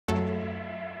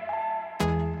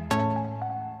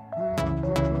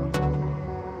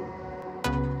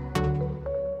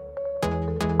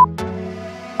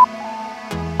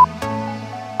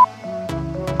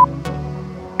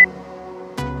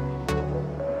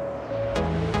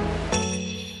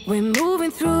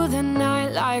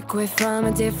like we're from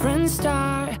a different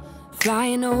star,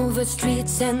 flying over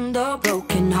streets and our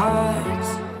broken hearts.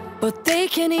 But they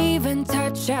can't even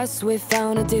touch us, we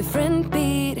found a different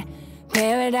beat.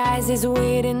 Paradise is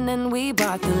waiting and we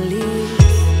bought the lead.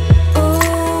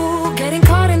 Ooh, getting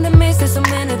caught in the maze, there's so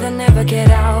many that never get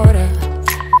out of.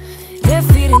 They're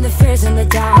feeding the fears and the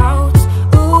doubts.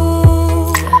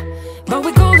 Ooh, but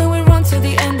we're golden, we run to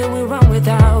the end and we run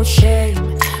without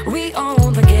shame. We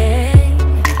own the game,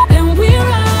 and we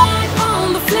ride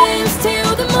on the flames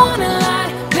till the morning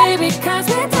light. Baby, 'cause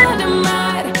we're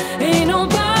dynamite. Ain't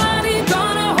nobody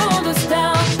gonna hold us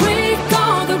down. Break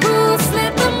all the rules,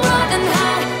 let them run and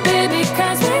hide. Baby,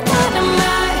 'cause we're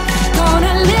dynamite.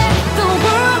 Gonna let the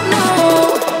world know.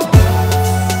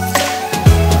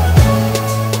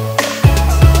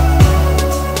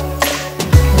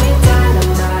 We're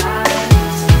dynamite.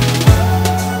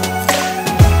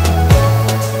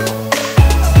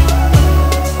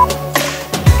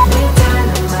 We're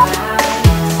dynamite.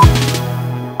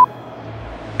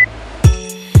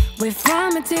 We're from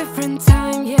a different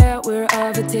time, yeah, we're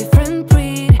of a different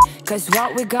breed. 'Cause what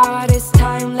we got is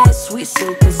timeless, we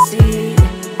supersede.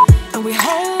 And we're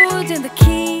holding the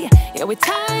key, yeah, we're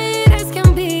tight as can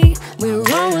be. We're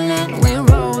rolling,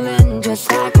 just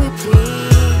like we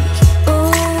please.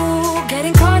 Ooh,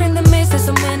 getting caught in the maze, there's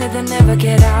so many that never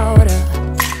get out of.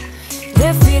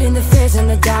 They're feeding the fears and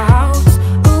the doubts.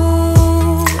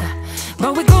 Ooh,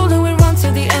 but we're golden, we run to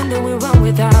the end and we run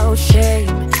without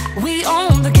shame. We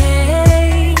own the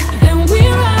game, and we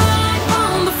ride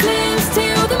on the flames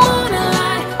till the morning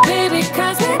light. Baby,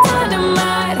 'cause we're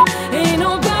dynamite. Ain't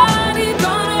nobody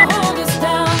gonna hold us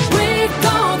down. Break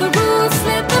all the rules,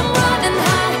 let them run and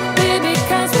hide. Baby,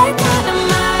 'cause we're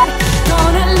dynamite.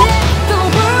 Gonna let the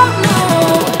world know.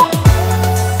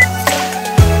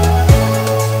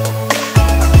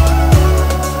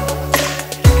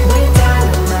 We're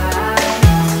dynamite.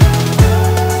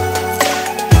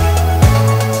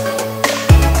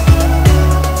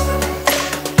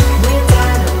 We're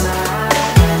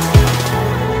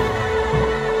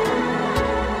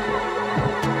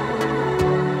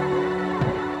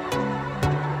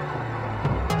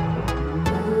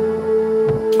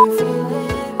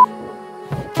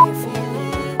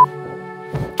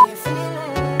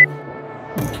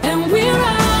and we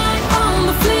ride on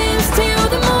the flames till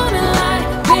the morning light.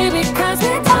 Baby, 'cause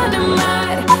we're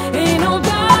dynamite. Ain't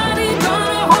nobody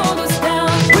gonna hold us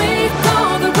down. Break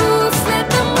all the rules, let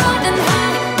them run and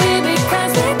hide. Baby,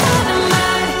 'cause we're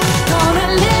dynamite. Gonna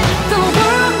let the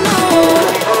world know.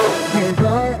 We're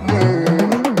dynamite.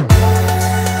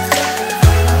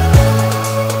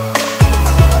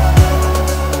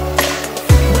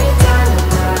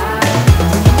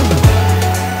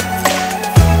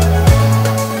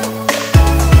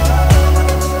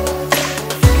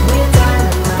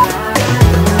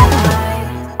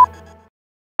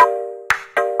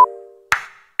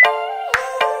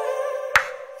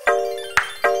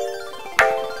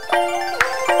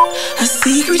 A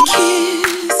secret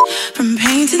kiss from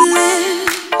painted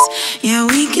lips. Yeah,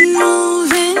 we can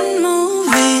move in.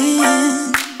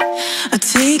 A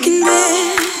taken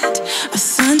bet, a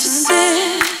sun to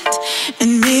set,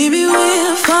 and maybe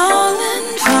we're falling.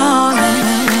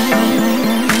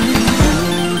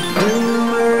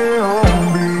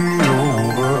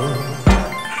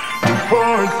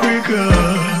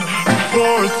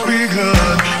 Before it's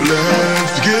begun,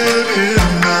 let's get it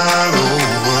not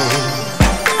over.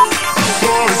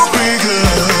 Before it's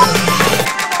begun.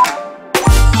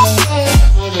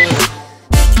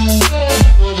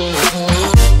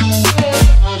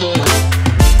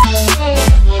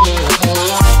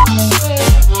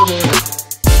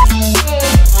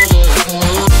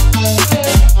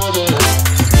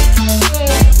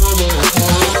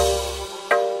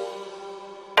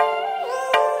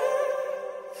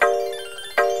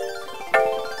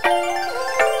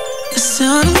 A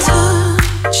subtle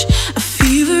touch, a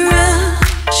fever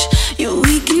rush. Yeah,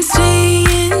 we can stay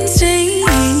in.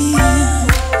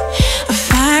 A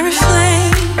fiery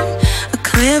flame, a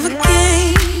clever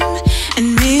game, and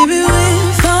maybe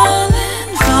we're falling.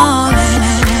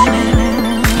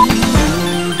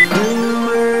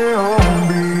 May all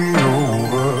be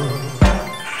over.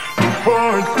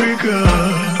 Before it's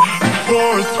begun,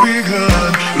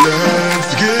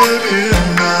 let's get it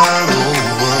not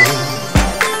over.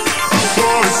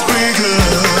 Before it's begun.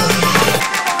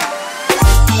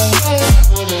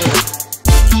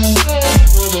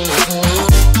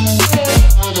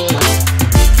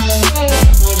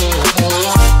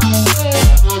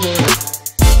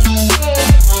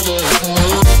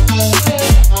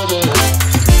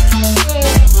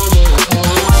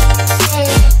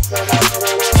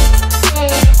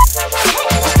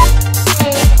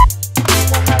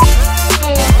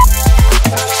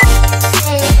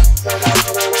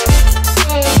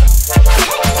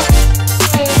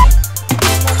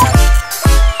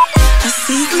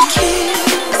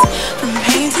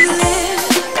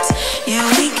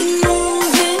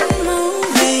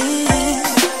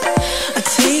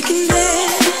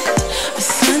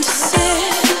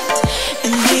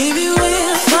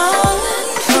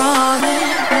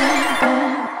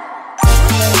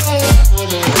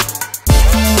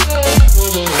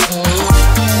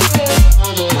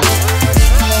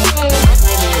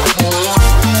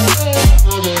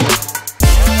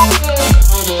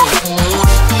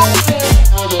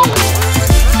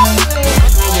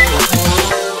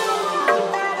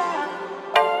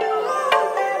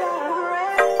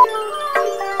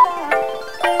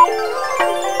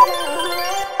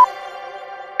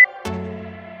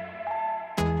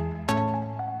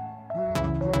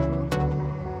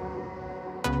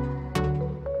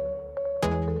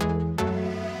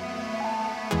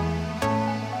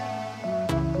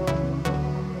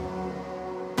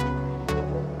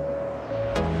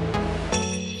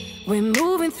 We're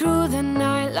moving through the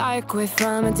night like we're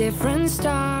from a different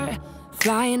star,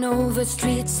 flying over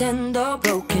streets and our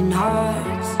broken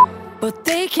hearts. But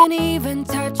they can't even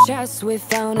touch us, we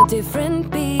found a different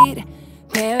beat.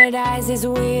 Paradise is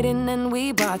waiting and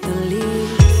we bought the lead.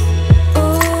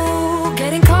 Ooh,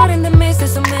 getting caught in the maze,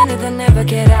 there's so many that never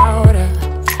get out of.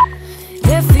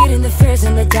 They're feeding the fears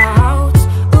and the doubts.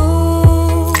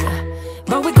 Ooh,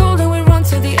 but we golden, we run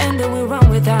to the end and we run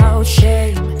without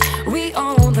shame. We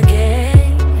own the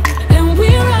game, and we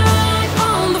ride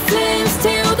on the flames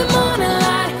till the morning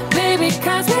light, baby,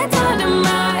 'cause we're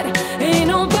dynamite. Ain't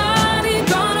nobody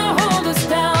gonna hold us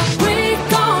down. Break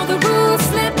all the rules,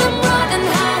 let them run and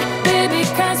hide, baby,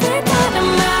 'cause we're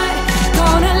dynamite.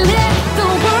 Gonna let the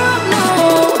world know.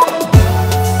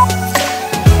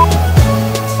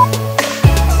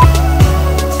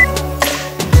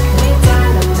 We're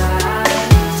dynamite.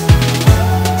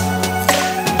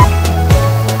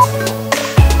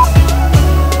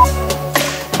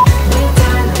 We're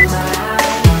dynamite.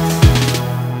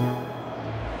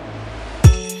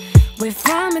 We're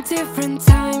from a different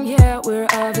time, yeah, we're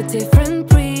of a different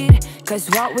breed. 'Cause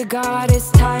what we got is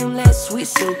timeless, we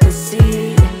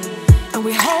supersede. And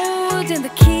we're holding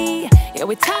the key, yeah,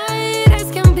 we're tight as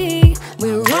can be.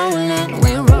 We're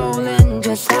rolling,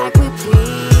 just like we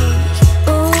please.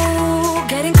 Ooh,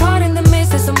 getting caught in the maze,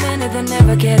 there's so many that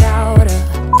never get out of.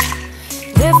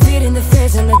 They're feeding the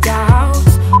fears and the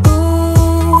doubts.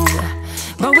 Ooh,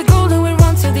 but we golden, we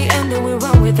run to the end and we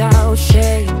run without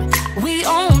shame. We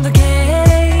own the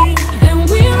game, and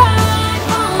we ride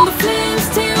on the flames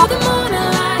till the morning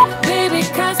light, baby,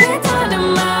 'cause we're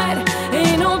dynamite.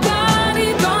 Ain't nobody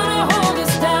gonna hold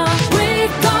us down.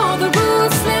 Break all the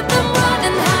rules, let them run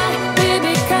and hide,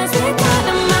 baby, 'cause we're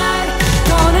dynamite.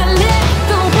 Gonna let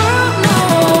the world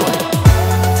know.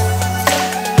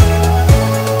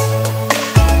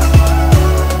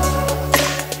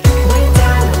 We're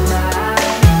dynamite.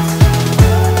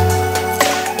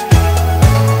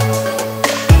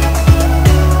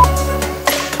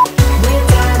 We're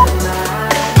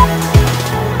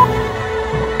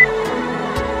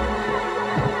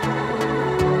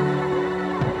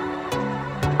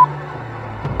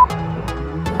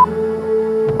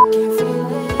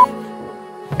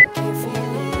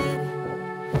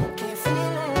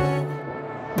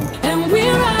and we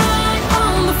ride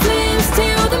on the flames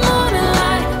till the morning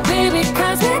light, baby,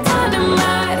 'cause we're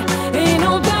dynamite. Ain't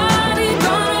nobody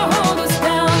gonna hold us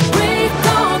down. Break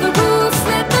all the rules,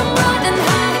 let them run and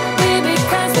hide, baby,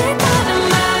 'cause we're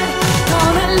dynamite.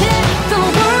 Gonna let the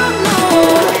world know.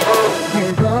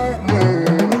 We're dynamite.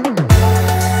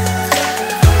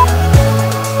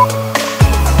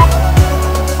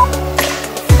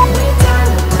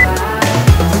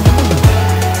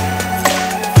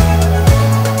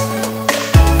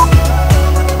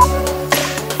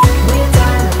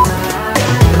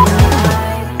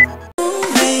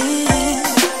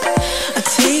 A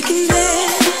taking there,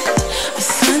 a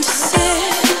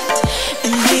sunset,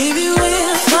 and baby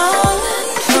we're falling.